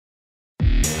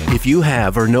If you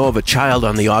have or know of a child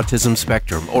on the autism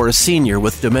spectrum or a senior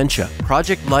with dementia,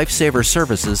 Project Lifesaver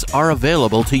services are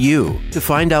available to you. To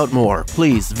find out more,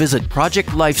 please visit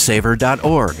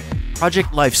projectlifesaver.org. Project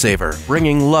Lifesaver,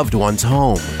 bringing loved ones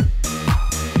home.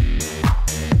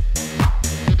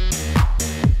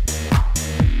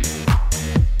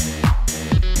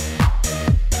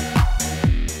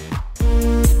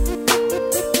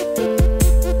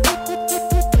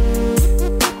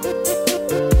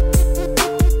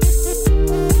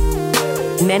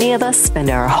 Many of us spend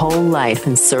our whole life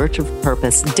in search of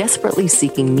purpose, desperately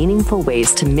seeking meaningful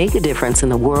ways to make a difference in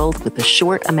the world with the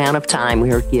short amount of time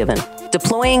we are given.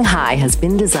 Deploying High has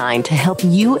been designed to help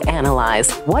you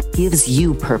analyze what gives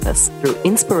you purpose through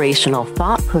inspirational,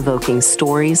 thought-provoking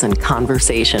stories and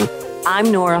conversation. I'm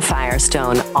Nora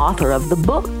Firestone, author of the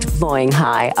book Deploying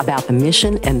High, about the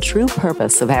mission and true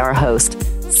purpose of our host.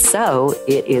 So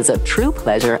it is a true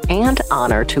pleasure and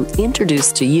honor to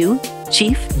introduce to you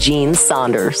Chief Gene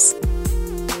Saunders.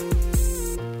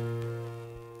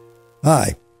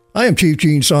 Hi, I am Chief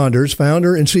Gene Saunders,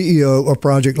 founder and CEO of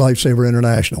Project Lifesaver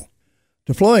International.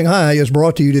 Deploying High is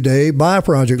brought to you today by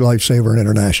Project Lifesaver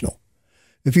International.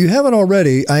 If you haven't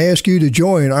already, I ask you to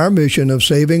join our mission of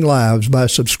saving lives by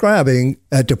subscribing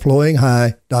at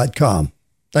deployinghigh.com.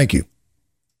 Thank you.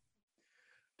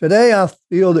 Today, I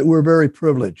feel that we're very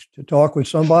privileged to talk with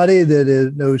somebody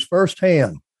that knows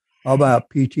firsthand about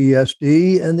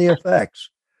PTSD and the effects.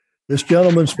 This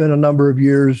gentleman spent a number of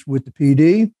years with the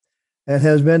PD and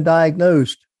has been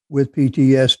diagnosed with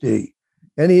PTSD.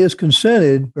 And he has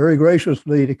consented very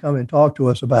graciously to come and talk to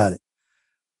us about it.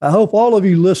 I hope all of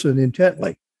you listen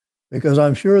intently, because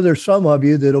I'm sure there's some of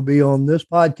you that'll be on this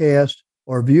podcast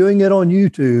or viewing it on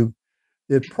YouTube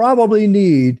that probably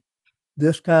need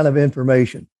this kind of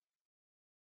information.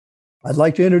 I'd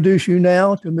like to introduce you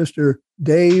now to Mr.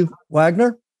 Dave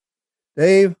Wagner.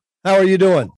 Dave, how are you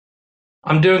doing?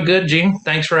 I'm doing good, Gene.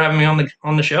 Thanks for having me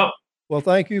on the show. Well,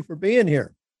 thank you for being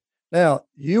here. Now,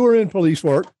 you were in police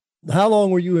work. How long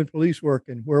were you in police work,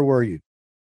 and where were you?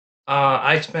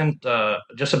 I spent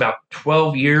just about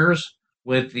 12 years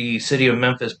with the City of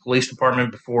Memphis Police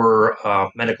Department before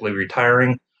medically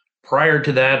retiring. Prior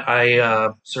to that, I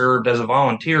served as a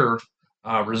volunteer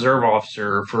reserve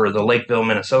officer for the Lakeville,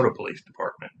 Minnesota Police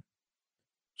Department.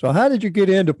 So how did you get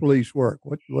into police work?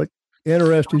 What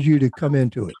interested you to come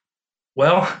into it?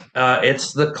 Well,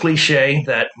 it's the cliche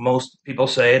that most people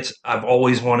say. I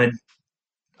always wanted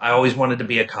to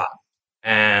be a cop.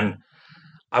 And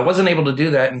I wasn't able to do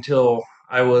that until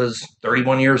I was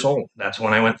 31 years old. That's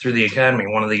when I went through the academy,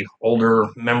 one of the older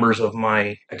members of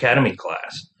my academy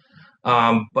class.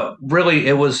 But really,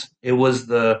 it was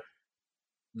the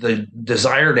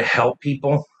desire to help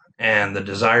people and the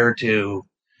desire to,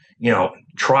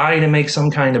 try to make some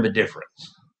kind of a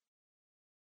difference.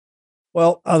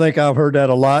 Well, I think I've heard that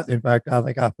a lot. In fact, I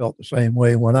think I felt the same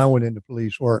way when I went into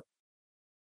police work.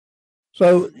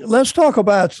 So let's talk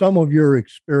about some of your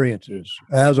experiences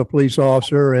as a police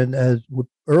officer. And as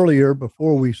earlier,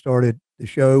 before we started the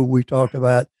show, we talked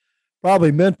about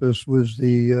probably Memphis was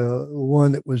the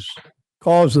one that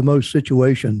caused the most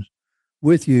situations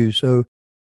with you. So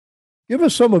give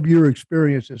us some of your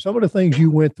experiences, some of the things you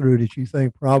went through that you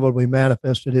think probably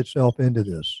manifested itself into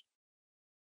this.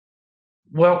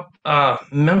 Well,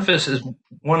 Memphis is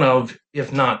one of,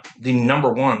 if not the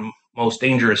number one most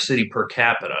dangerous city per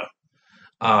capita.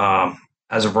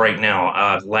 As of right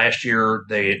now, last year,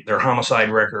 their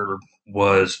homicide record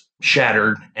was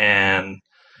shattered, and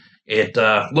it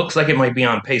looks like it might be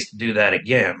on pace to do that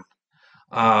again.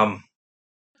 A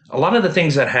lot of the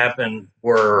things that happened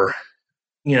were,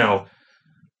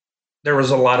 there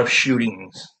was a lot of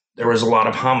shootings. There was a lot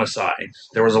of homicides.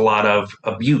 There was a lot of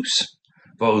abuse,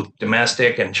 both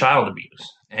domestic and child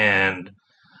abuse. And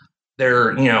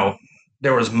there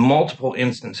was multiple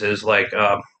instances like,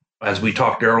 as we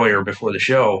talked earlier before the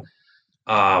show,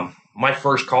 my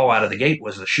first call out of the gate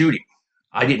was the shooting.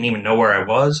 I didn't even know where I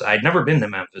was. I'd never been to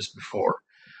Memphis before.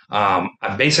 I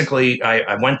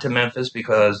went to Memphis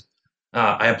because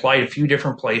I applied a few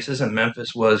different places, and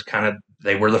Memphis was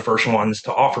they were the first ones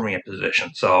to offer me a position.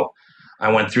 So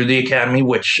I went through the academy,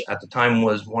 which at the time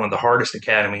was one of the hardest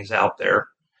academies out there.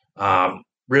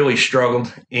 Really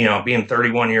struggled, being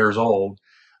 31 years old.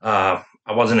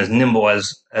 I wasn't as nimble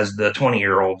as the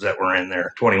 20-year-olds that were in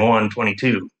there, 21,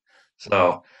 22.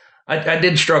 So I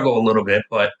did struggle a little bit,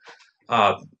 but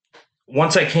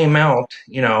once I came out,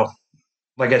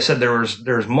 like I said,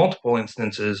 there's multiple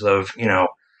instances of,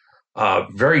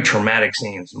 very traumatic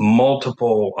scenes,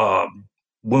 multiple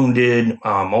wounded,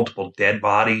 multiple dead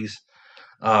bodies,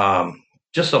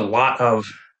 just a lot of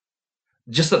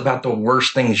just about the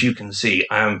worst things you can see.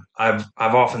 I've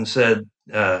often said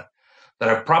that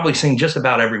I've probably seen just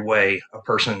about every way a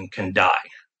person can die,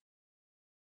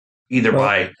 either Well,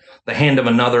 by the hand of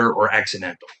another or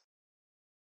accidental.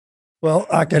 well,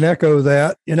 I can echo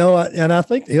that, and I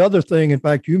think the other thing, in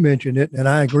fact, you mentioned it, and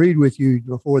I agreed with you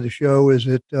before the show, is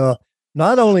that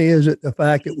not only is it the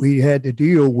fact that we had to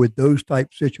deal with those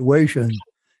type situations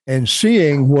and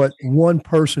seeing what one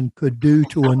person could do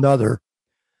to another,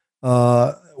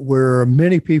 where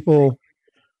many people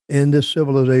in this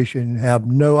civilization have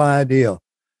no idea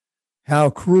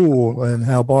how cruel and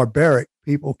how barbaric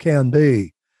people can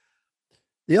be.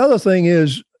 The other thing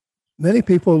is, many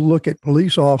people look at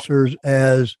police officers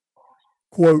as,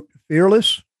 quote,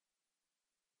 fearless.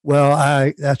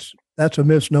 Well, that's a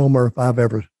misnomer if I've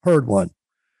ever heard one.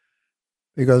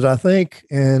 Because I think,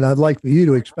 and I'd like for you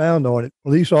to expound on it,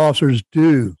 police officers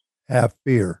do have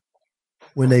fear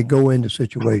when they go into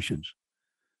situations.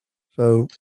 So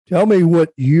tell me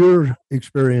what your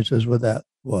experiences with that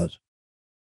was.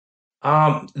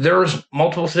 There's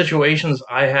multiple situations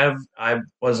I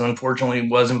unfortunately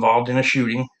was involved in a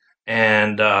shooting,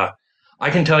 and I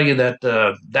can tell you that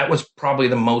that was probably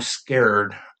the most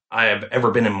scared I have ever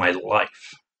been in my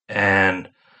life. And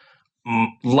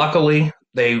luckily,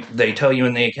 they tell you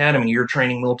in the academy your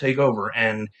training will take over,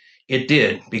 and it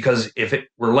did, because if it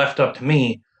were left up to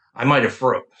me, I might have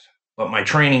froze. But my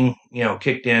training,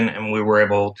 kicked in, and we were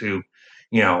able to,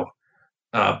 you know,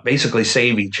 basically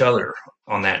save each other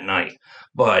on that night.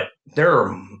 But there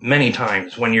are many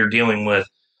times when you're dealing with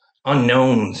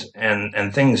unknowns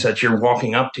and things that you're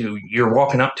walking up to. You're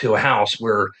walking up to a house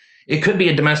where it could be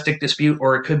a domestic dispute,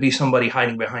 or it could be somebody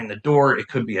hiding behind the door. It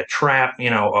could be a trap,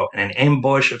 an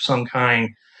ambush of some kind.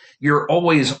 You're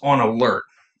always on alert.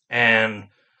 And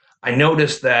I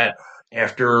noticed that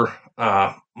after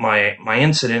my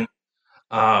incident,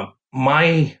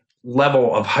 my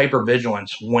level of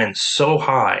hypervigilance went so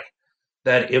high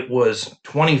that it was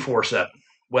 24/7,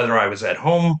 whether I was at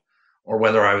home or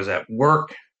whether I was at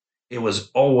work. It was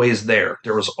always there.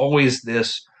 There was always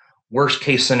this worst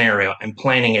case scenario and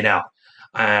planning it out.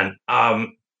 And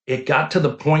it got to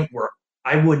the point where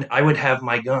I would have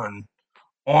my gun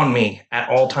on me at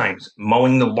all times,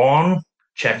 mowing the lawn,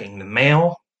 checking the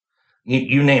mail,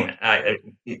 you name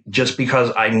it. Just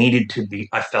because I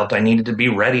felt I needed to be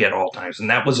ready at all times. And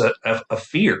that was a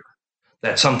fear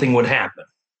that something would happen.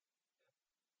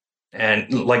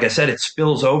 And like I said, it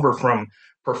spills over from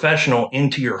professional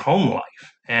into your home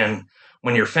life. And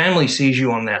when your family sees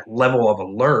you on that level of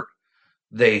alert,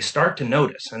 they start to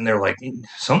notice, and they're like,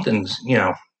 something's,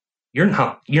 you're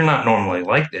not normally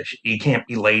like this. You can't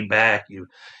be laid back. You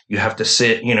have to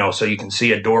sit, so you can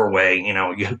see a doorway.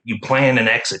 You plan an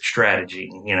exit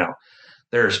strategy.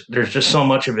 There's just so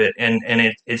much of it, and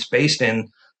it's based in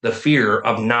the fear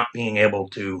of not being able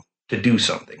to do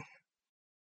something.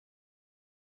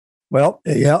 Well,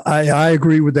 yeah, I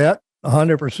agree with that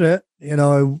 100%.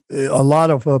 A lot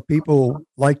of people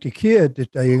like to kid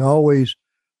that they always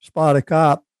spot a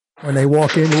cop when they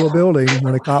walk into a building,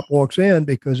 when a cop walks in,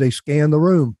 because they scan the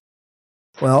room.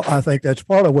 Well, I think that's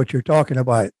part of what you're talking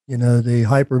about, the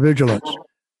hypervigilance,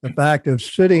 the fact of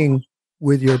sitting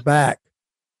with your back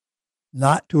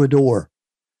not to a door,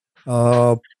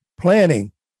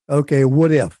 planning, okay,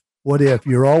 what if? What if?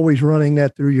 You're always running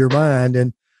that through your mind.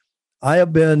 And I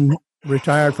have been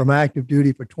retired from active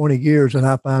duty for 20 years, and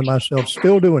I find myself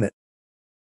still doing it.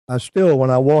 When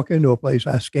I walk into a place,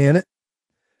 I scan it.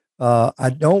 I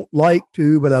don't like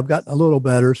to, but I've gotten a little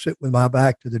better, sit with my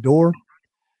back to the door.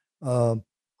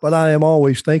 But I am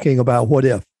always thinking about what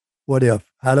if? What if?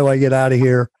 How do I get out of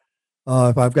here?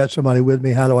 If I've got somebody with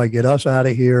me, how do I get us out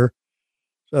of here?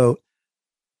 So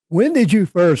when did you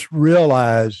first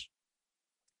realize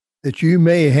that you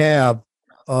may have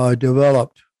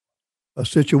developed a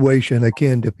situation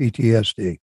akin to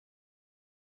PTSD?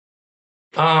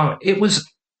 It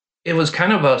was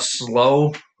kind of a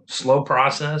slow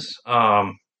process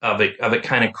of it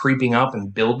kind of creeping up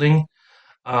and building.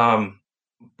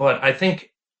 But I think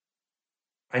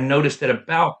I noticed it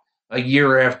about a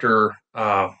year after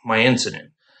my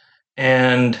incident,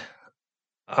 and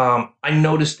I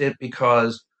noticed it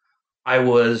because I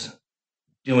was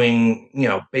doing,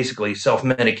 basically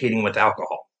self-medicating with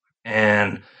alcohol.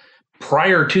 And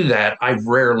prior to that, I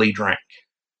rarely drank.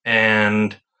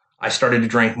 And I started to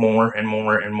drink more and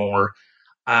more and more.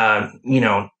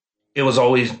 It was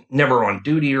always never on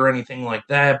duty or anything like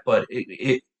that, but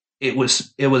it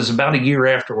was about a year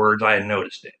afterwards I had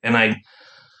noticed it. And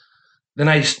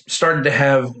I started to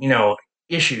have,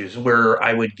 issues where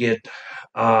I would get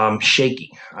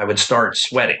shaky. I would start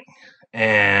sweating,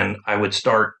 and I would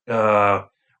start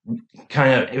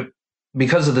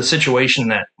because of the situation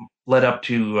that led up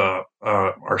to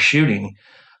our shooting,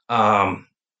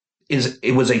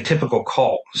 it was a typical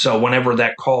call. So whenever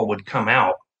that call would come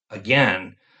out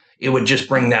again, it would just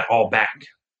bring that all back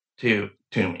to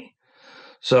me.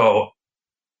 So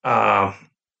a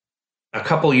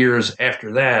couple years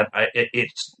after that,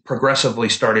 it progressively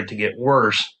started to get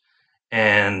worse,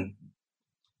 and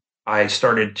I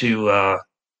started to.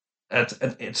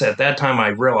 It's at that time I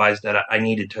realized that I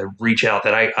needed to reach out.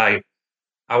 That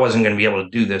I wasn't going to be able to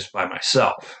do this by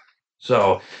myself.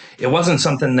 So it wasn't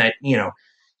something that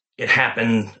it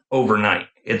happened overnight.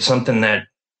 It's something that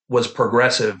was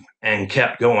progressive and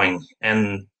kept going.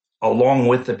 And along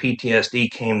with the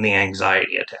PTSD came the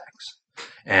anxiety attacks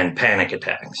and panic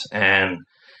attacks, and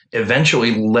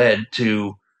eventually led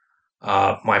to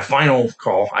my final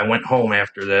call. I went home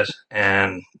after this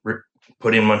and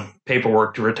put in my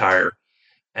paperwork to retire.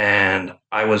 And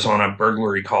I was on a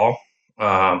burglary call,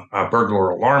 a burglar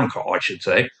alarm call, I should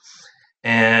say.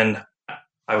 And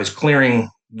I was clearing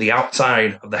the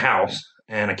outside of the house,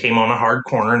 and I came on a hard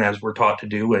corner, and as we're taught to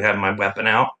do, I had my weapon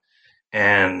out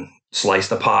and slice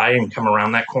the pie and come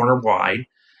around that corner wide.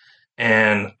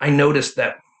 And I noticed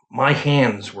that my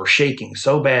hands were shaking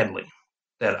so badly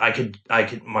that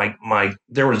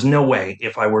there was no way,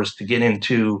 if I was to get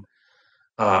into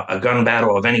a gun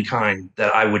battle of any kind,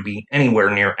 that I would be anywhere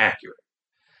near accurate.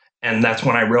 And that's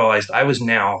when I realized I was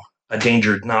now a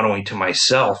danger not only to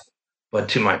myself, but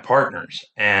to my partners.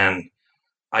 And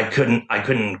I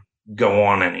couldn't go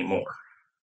on anymore.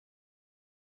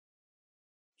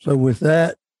 So with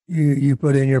that, you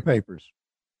put in your papers.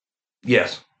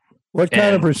 Yes. What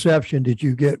kind of reception did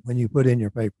you get when you put in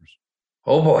your papers?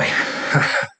 Oh boy.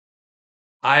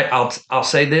 I'll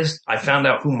say this. I found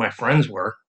out who my friends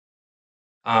were.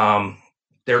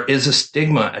 There is a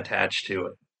stigma attached to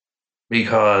it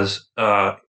because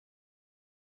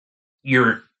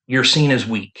you're seen as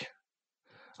weak.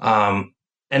 And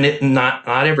not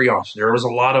every officer. There was a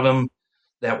lot of them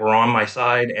that were on my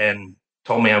side and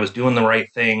told me I was doing the right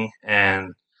thing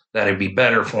and that it'd be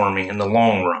better for me in the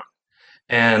long run.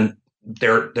 And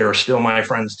they're still my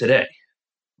friends today.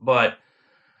 But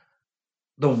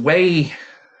the way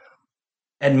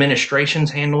administrations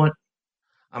handle it,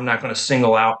 I'm not going to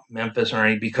single out Memphis or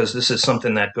anything because this is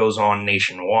something that goes on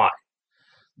nationwide.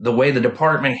 The way the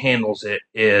department handles it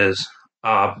is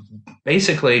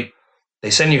basically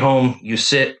they send you home, you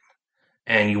sit,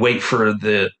 and you wait for it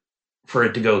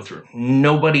to go through.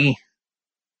 Nobody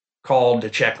called to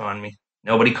check on me.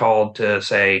 Nobody called to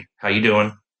say, how you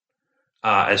doing?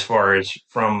 As far as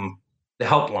from the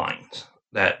helplines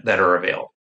that are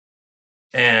available.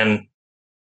 And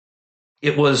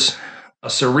it was a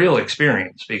surreal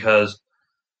experience because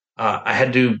I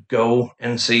had to go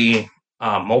and see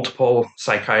multiple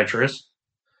psychiatrists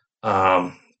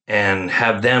and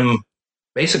have them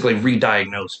basically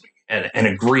re-diagnose me and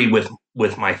agree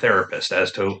with my therapist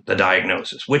as to the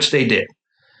diagnosis, which they did.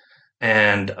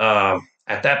 And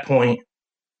at that point,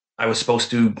 I was supposed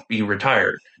to be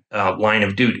retired, line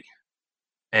of duty.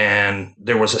 And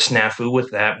there was a snafu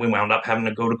with that. We wound up having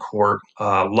to go to court.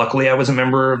 Luckily, I was a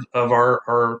member of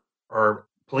our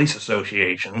police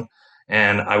association,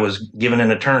 and I was given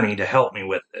an attorney to help me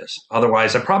with this.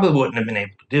 Otherwise, I probably wouldn't have been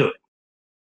able to do it.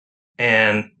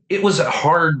 And it was a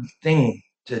hard thing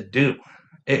to do.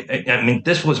 I mean,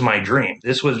 this was my dream.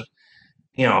 This was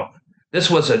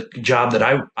a job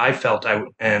that I felt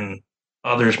and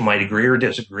others might agree or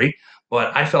disagree,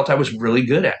 but I felt I was really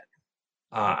good at it.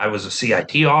 I was a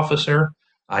CIT officer.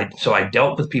 So I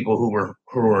dealt with people who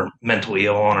were mentally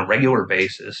ill on a regular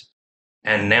basis.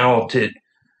 And now to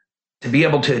be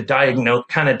able to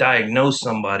diagnose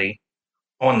somebody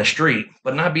on the street,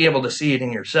 but not be able to see it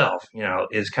in yourself,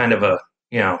 is kind of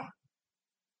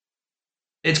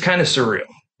it's kind of surreal.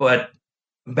 But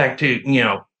back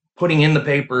to, putting in the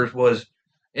papers was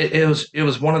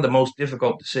one of the most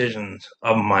difficult decisions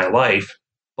of my life.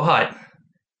 But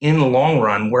in the long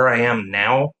run, where I am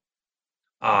now,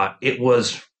 it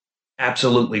was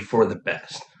absolutely for the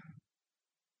best.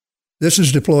 This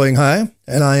is Deploying High,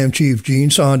 and I am Chief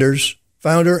Gene Saunders,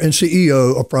 founder and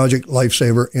CEO of Project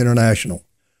Lifesaver International.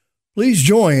 Please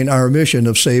join our mission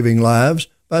of saving lives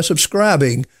by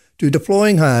subscribing to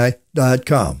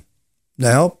deployinghigh.com.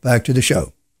 Now, back to the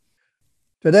show.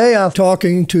 Today, I'm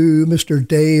talking to Mr.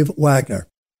 Dave Wagner.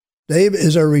 Dave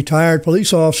is a retired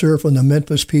police officer from the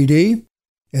Memphis PD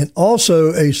and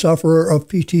also a sufferer of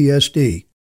PTSD.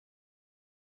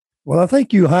 Well, I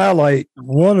think you highlight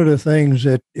one of the things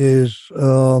that is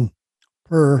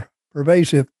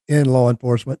pervasive in law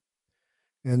enforcement,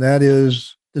 and that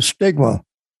is the stigma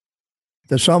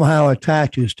that somehow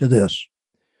attaches to this.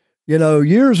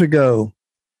 Years ago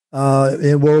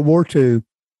in World War II,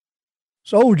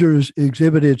 soldiers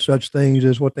exhibited such things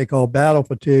as what they call battle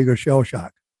fatigue or shell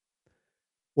shock.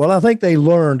 Well, I think they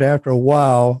learned after a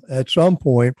while, at some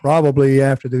point, probably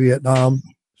after the Vietnam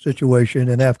situation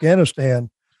in Afghanistan,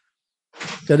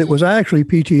 that it was actually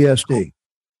PTSD,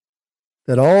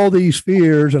 that all these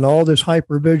fears and all this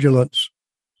hypervigilance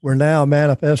were now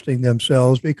manifesting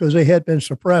themselves because they had been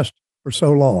suppressed for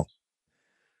so long.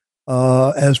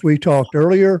 As we talked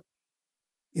earlier,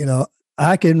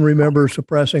 I can remember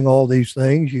suppressing all these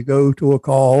things. You go to a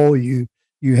call, you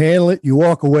handle it, you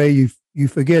walk away, you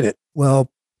forget it. Well,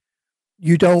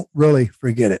 you don't really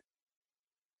forget it.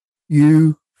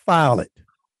 You file it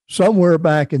somewhere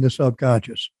back in the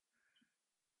subconscious.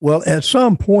 Well, at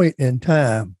some point in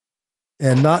time,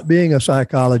 and not being a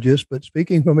psychologist, but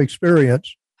speaking from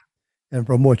experience and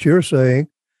from what you're saying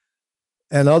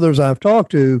and others I've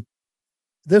talked to,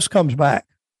 this comes back.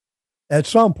 At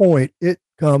some point, it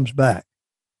comes back.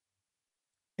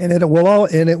 And it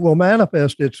will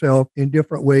manifest itself in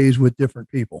different ways with different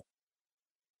people.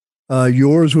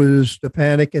 Yours was the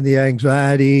panic and the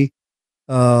anxiety.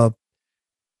 I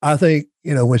think,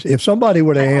 if somebody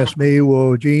were to ask me,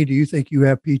 well, Gene, do you think you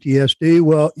have PTSD?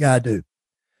 Well, yeah, I do.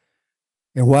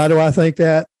 And why do I think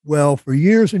that? Well, for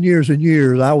years and years and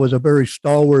years, I was a very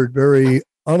stalwart, very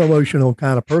unemotional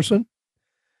kind of person.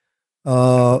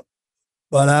 But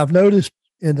I've noticed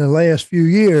in the last few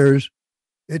years,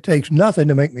 it takes nothing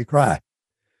to make me cry.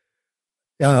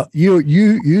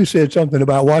 You said something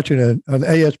about watching an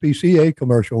ASPCA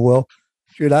commercial. Well,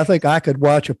 shoot, I think I could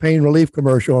watch a pain relief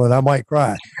commercial and I might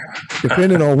cry,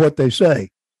 depending on what they say.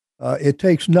 It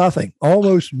takes nothing,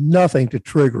 almost nothing to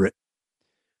trigger it.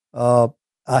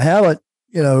 I haven't,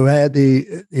 had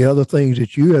the other things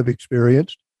that you have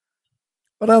experienced,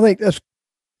 but I think that's,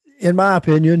 in my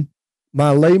opinion,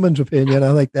 my layman's opinion,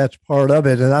 I think that's part of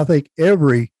it. And I think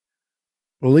every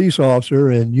police officer,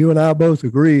 and you and I both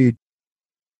agreed,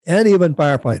 and even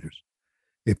firefighters,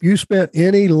 if you spent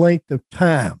any length of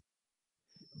time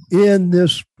in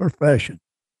this profession,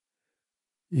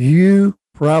 you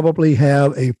probably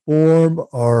have a form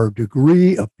or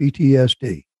degree of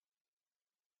PTSD.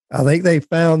 I think they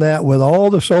found that with all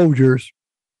the soldiers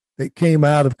that came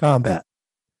out of combat,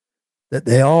 that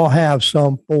they all have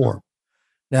some form.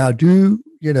 Now, do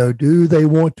they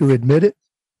want to admit it?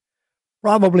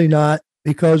 Probably not,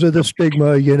 because of the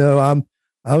stigma.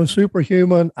 I'm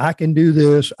superhuman. I can do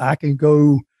this. I can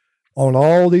go on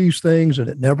all these things and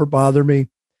it never bothered me.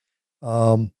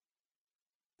 So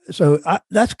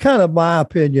that's kind of my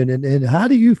opinion. And how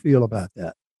do you feel about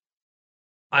that?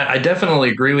 I definitely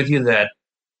agree with you that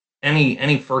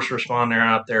any first responder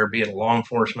out there, be it a law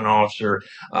enforcement officer,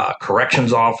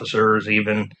 corrections officers,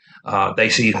 even they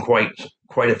see quite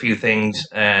a few things,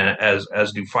 as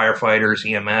do firefighters,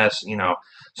 EMS.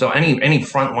 So any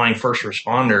frontline first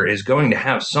responder is going to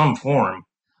have some form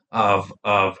of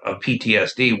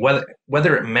PTSD,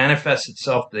 whether it manifests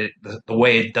itself the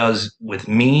way it does with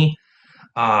me.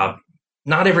 Not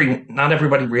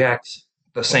everybody reacts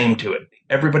the same to it.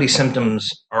 Everybody's symptoms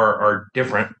are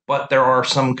different, but there are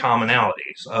some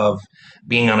commonalities of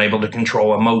being unable to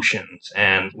control emotions,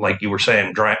 and like you were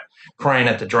saying, crying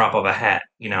at the drop of a hat,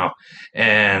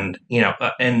 and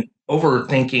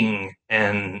overthinking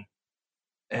and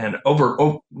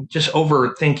just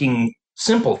overthinking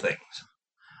simple things.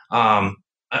 A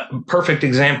perfect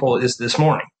example is this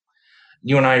morning.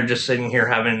 You and I are just sitting here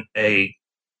having a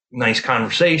nice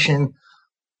conversation,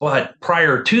 but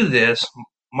prior to this,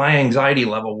 my anxiety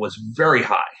level was very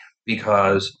high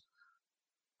because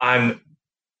I'm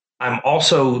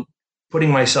also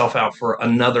putting myself out for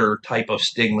another type of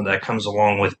stigma that comes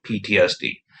along with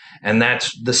PTSD. And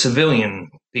that's the civilian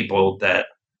people, that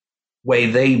way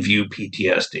they view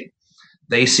PTSD.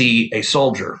 They see a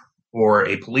soldier or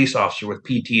a police officer with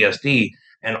PTSD,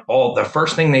 and the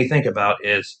first thing they think about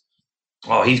is,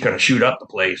 oh, he's going to shoot up the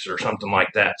place or something like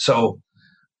that. So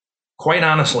quite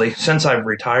honestly, since I've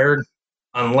retired,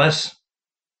 unless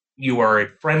you are a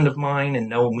friend of mine and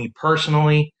know me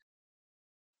personally,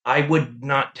 I would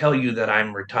not tell you that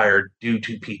I'm retired due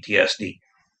to PTSD.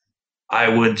 I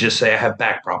would just say I have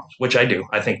back problems, which I do.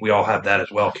 I think we all have that as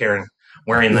well,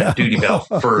 wearing that duty belt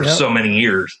for so many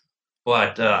years.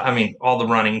 But all the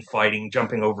running, fighting,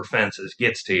 jumping over fences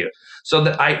gets to you. So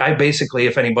that I basically,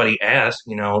 if anybody asks,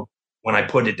 when I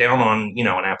put it down on, an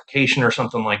application or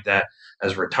something like that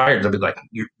as retired, they'll be like,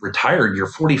 "You're retired? You're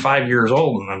 45 years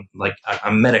old." And I'm like,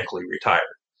 I'm medically retired.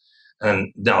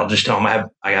 And then I'll just tell them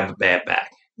I have a bad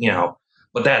back,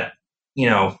 But that,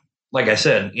 like I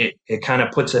said, it kind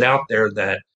of puts it out there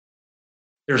that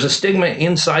there's a stigma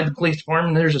inside the police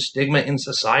department. There's a stigma in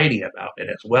society about it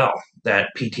as well. That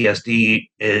PTSD,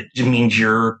 it means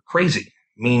you're crazy.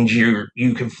 It means you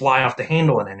can fly off the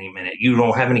handle at any minute. You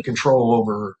don't have any control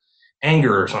over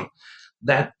anger or something.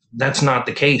 That's not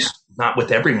the case. Not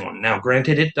with everyone. Now,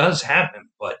 granted, it does happen,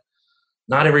 but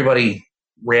not everybody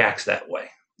reacts that way.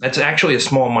 That's actually a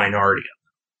small minority of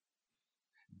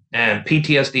it. And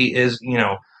PTSD is,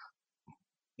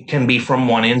 it can be from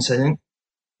one incident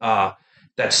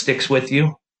that sticks with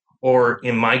you, or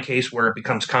in my case, where it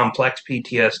becomes complex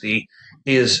PTSD,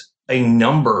 is a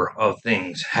number of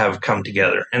things have come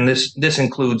together, and this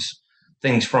includes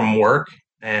things from work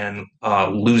and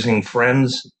losing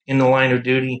friends in the line of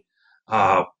duty.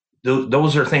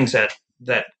 Those are things that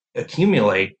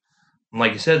accumulate. And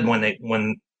like you said, when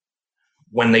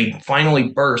they finally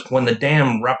burst, when the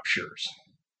dam ruptures,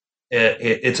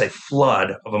 it's a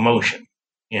flood of emotion.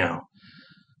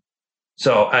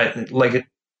 So I like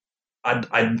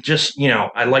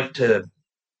to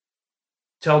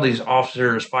tell these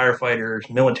officers, firefighters,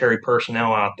 military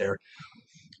personnel out there,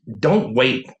 don't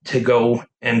wait to go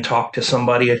and talk to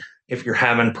somebody if you're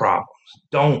having problems.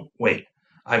 Don't wait.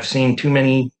 I've seen too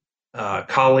many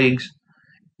colleagues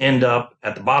end up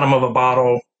at the bottom of a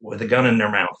bottle with a gun in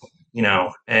their mouth,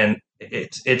 and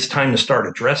it's time to start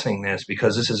addressing this,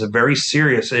 because this is a very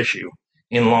serious issue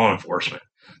in law enforcement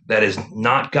that has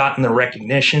not gotten the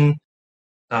recognition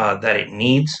that it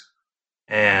needs.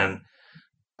 And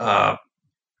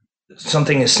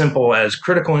something as simple as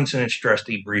critical incident stress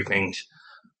debriefings,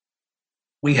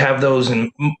 we have those,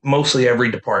 and mostly every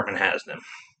department has them.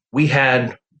 We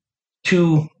had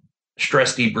 2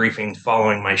 stress debriefings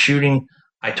following my shooting.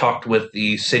 I talked with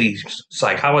the city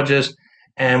psychologist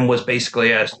and was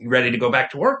basically asked, "You ready to go back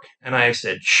to work?" And I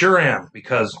said, "Sure am,"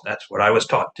 because that's what I was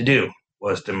taught to do,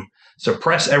 was to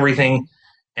suppress everything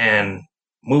and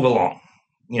move along.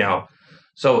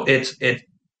 So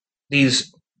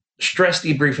these stress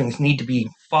debriefings need to be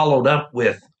followed up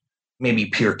with maybe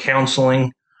peer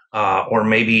counseling, or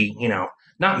maybe,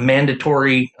 not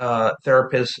mandatory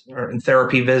therapists or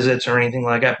therapy visits or anything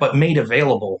like that, but made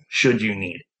available should you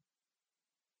need it.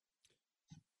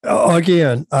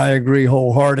 Again, I agree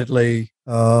wholeheartedly,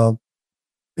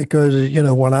 because,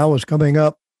 when I was coming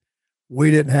up,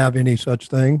 we didn't have any such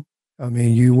thing. I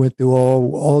mean, you went through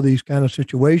all these kind of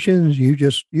situations.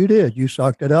 You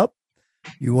sucked it up.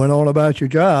 You went on about your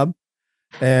job,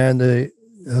 and the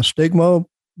stigma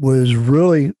was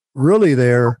really, really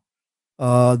there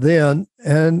then,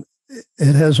 and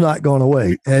it has not gone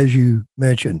away, as you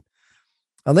mentioned.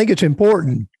 I think it's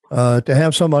important to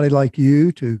have somebody like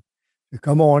you to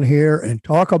come on here and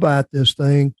talk about this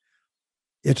thing.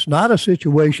 It's not a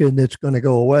situation that's going to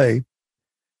go away.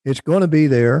 It's going to be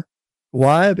there.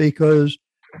 Why? Because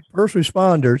first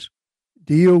responders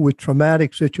deal with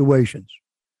traumatic situations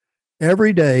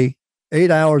every day,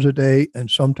 8 hours a day, and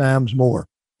sometimes more.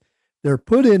 They're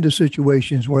put into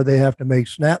situations where they have to make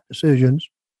snap decisions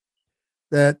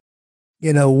that,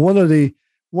 one of the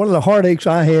heartaches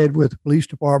I had with the police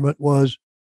department was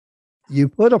you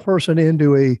put a person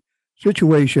into a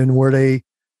situation where they,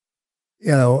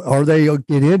 or they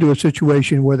get into a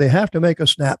situation where they have to make a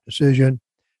snap decision.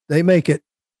 They make it,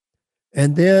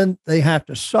 and then they have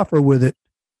to suffer with it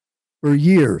for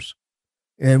years.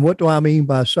 And what do I mean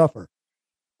by suffer?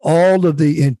 All of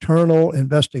the internal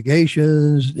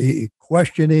investigations, the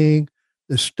questioning,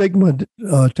 the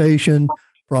stigmatization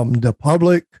from the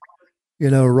public,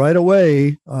 right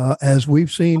away, as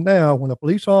we've seen now, when a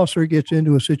police officer gets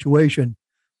into a situation,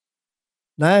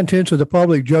 9/10 of the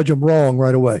public judge them wrong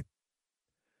right away.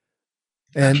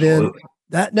 And Absolutely. Then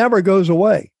that never goes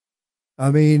away. I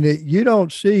mean, you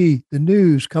don't see the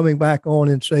news coming back on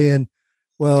and saying,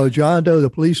 well, John Doe, the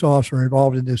police officer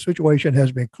involved in this situation,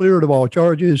 has been cleared of all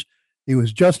charges. He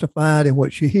was justified in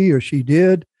what he or she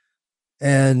did,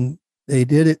 and they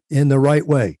did it in the right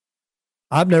way.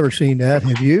 I've never seen that.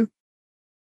 Have you?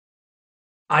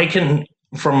 I can,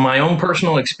 from my own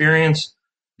personal experience,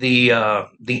 the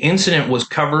incident was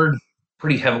covered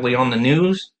pretty heavily on the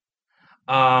news.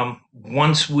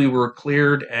 Once we were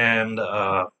cleared and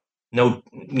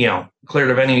cleared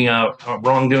of any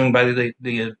wrongdoing by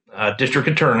the district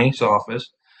attorney's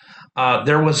office,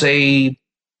 there was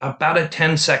about a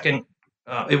 10-second.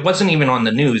 It wasn't even on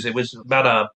the news. It was about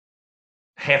a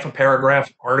half a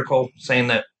paragraph article saying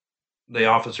that the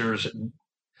officers.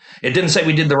 It didn't say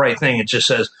we did the right thing. It just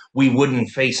says we wouldn't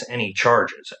face any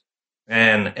charges,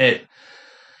 and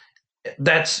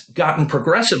that's gotten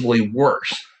progressively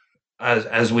worse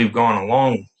as we've gone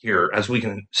along here, as we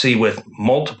can see with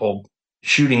multiple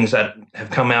shootings that have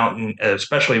come out, and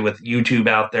especially with YouTube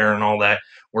out there and all that,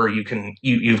 where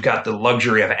you've got the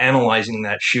luxury of analyzing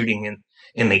that shooting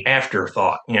in the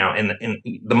afterthought, in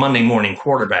the Monday morning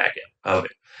quarterback of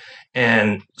it.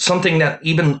 And something that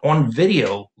even on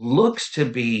video looks to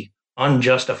be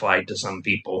unjustified to some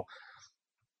people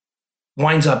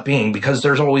winds up being, because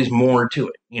there's always more to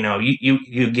it.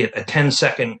 You get a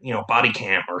 10-second, body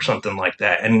cam or something like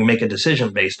that, and you make a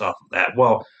decision based off of that.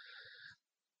 Well,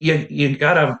 you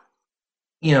gotta,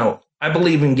 I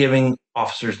believe in giving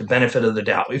officers the benefit of the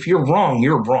doubt. If you're wrong,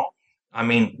 you're wrong. I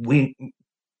mean,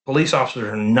 police officers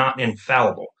are not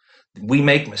infallible. We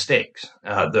make mistakes.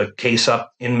 The case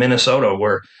up in Minnesota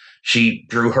where she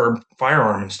drew her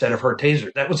firearm instead of her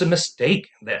taser, that was a mistake.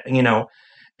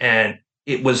 And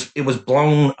it was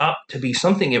blown up to be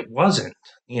something it wasn't.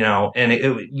 And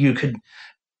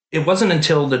it wasn't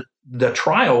until the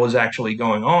trial was actually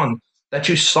going on that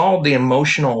you saw the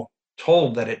emotional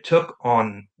toll that it took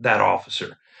on that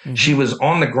officer. Mm-hmm. She was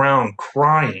on the ground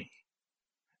crying,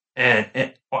 and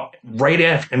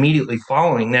immediately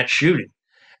following that shooting.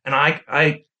 And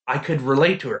I could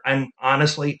relate to her. And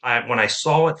honestly, when I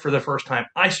saw it for the first time,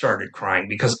 I started crying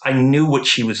because I knew what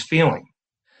she was feeling.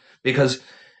 Because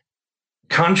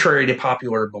contrary to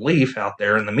popular belief out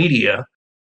there in the media,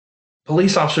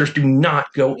 police officers do not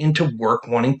go into work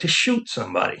wanting to shoot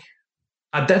somebody.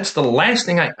 That's the last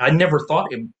thing I never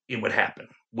thought it would happen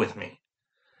with me.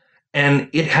 And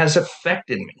it has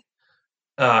affected me.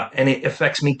 And it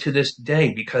affects me to this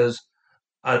day because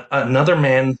another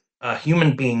man, a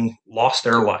human being, lost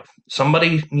their life.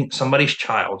 Somebody's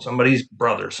child, somebody's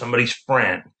brother, somebody's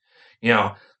friend.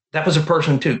 That was a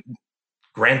person too.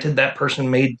 Granted, that person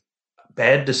made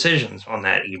bad decisions on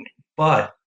that evening,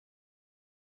 but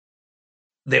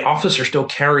the officer still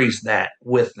carries that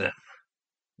with them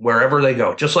wherever they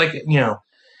go. Just like,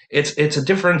 it's a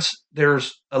difference.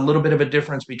 There's a little bit of a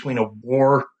difference between a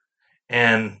war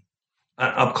and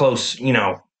up close,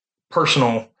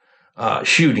 personal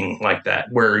shooting like that,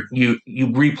 where you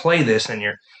replay this and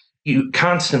you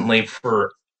constantly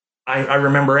I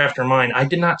remember after mine, I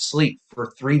did not sleep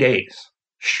for 3 days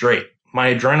straight.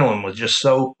 My adrenaline was just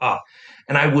so up.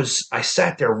 And I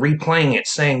sat there replaying it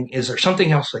saying, is there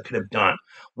something else I could have done?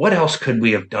 What else could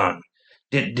we have done?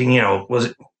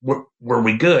 Were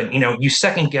we good? You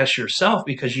second guess yourself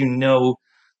because you know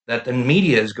that the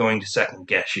media is going to second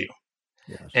guess you.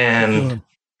 Yes. And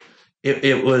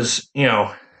it was,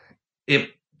 that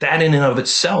in and of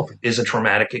itself is a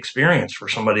traumatic experience for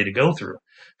somebody to go through,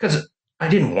 because I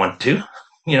didn't want to,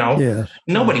 yes.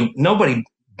 Nobody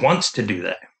wants to do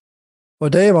that. Well,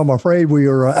 Dave, I'm afraid we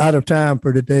are out of time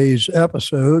for today's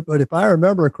episode, but if I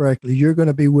remember correctly, you're going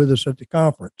to be with us at the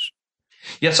conference.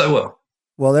 Yes, I will.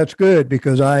 Well, that's good,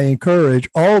 because I encourage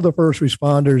all the first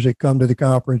responders that come to the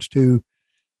conference to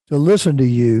listen to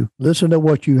you, listen to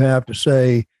what you have to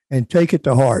say, and take it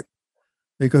to heart,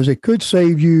 because it could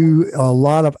save you a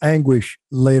lot of anguish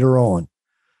later on.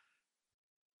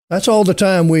 That's all the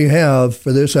time we have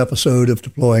for this episode of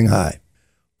Deploying High.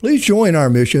 Please join our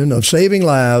mission of saving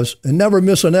lives and never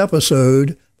miss an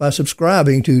episode by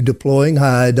subscribing to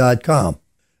deployinghigh.com.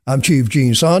 I'm Chief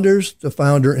Gene Saunders, the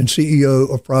founder and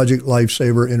CEO of Project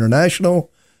Lifesaver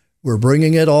International. We're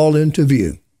bringing it all into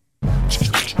view.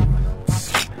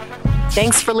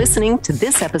 Thanks for listening to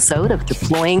this episode of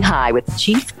Deploying High with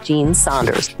Chief Gene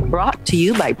Saunders, brought to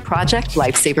you by Project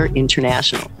Lifesaver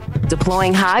International.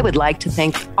 Deploying High would like to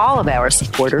thank all of our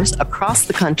supporters across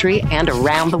the country and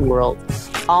around the world.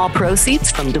 All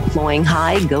proceeds from Deploying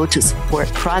High go to support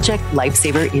Project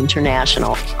Lifesaver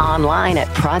International online at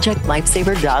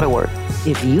projectlifesaver.org.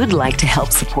 If you'd like to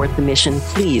help support the mission,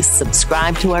 please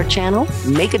subscribe to our channel,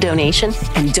 make a donation,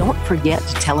 and don't forget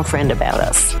to tell a friend about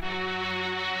us.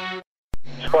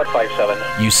 Squad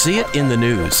 57. You see it in the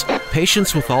news.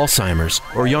 Patients with Alzheimer's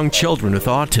or young children with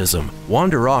autism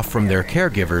wander off from their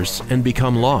caregivers and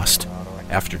become lost.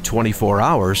 After 24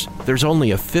 hours, there's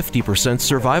only a 50%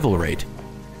 survival rate.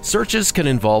 Searches can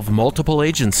involve multiple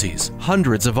agencies,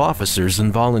 hundreds of officers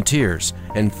and volunteers,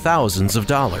 and thousands of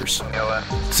dollars.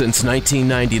 Since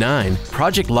 1999,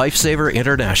 Project Lifesaver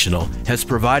International has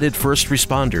provided first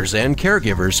responders and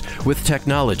caregivers with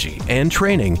technology and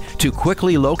training to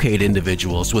quickly locate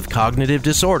individuals with cognitive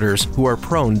disorders who are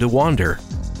prone to wander.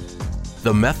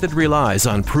 The method relies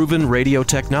on proven radio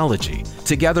technology,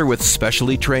 together with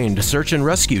specially trained search and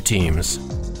rescue teams.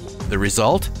 The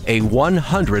result? A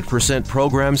 100%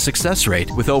 program success rate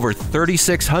with over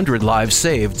 3,600 lives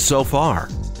saved so far.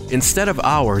 Instead of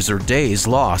hours or days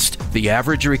lost, the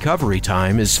average recovery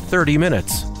time is 30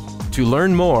 minutes. To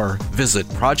learn more, visit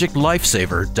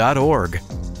projectlifesaver.org.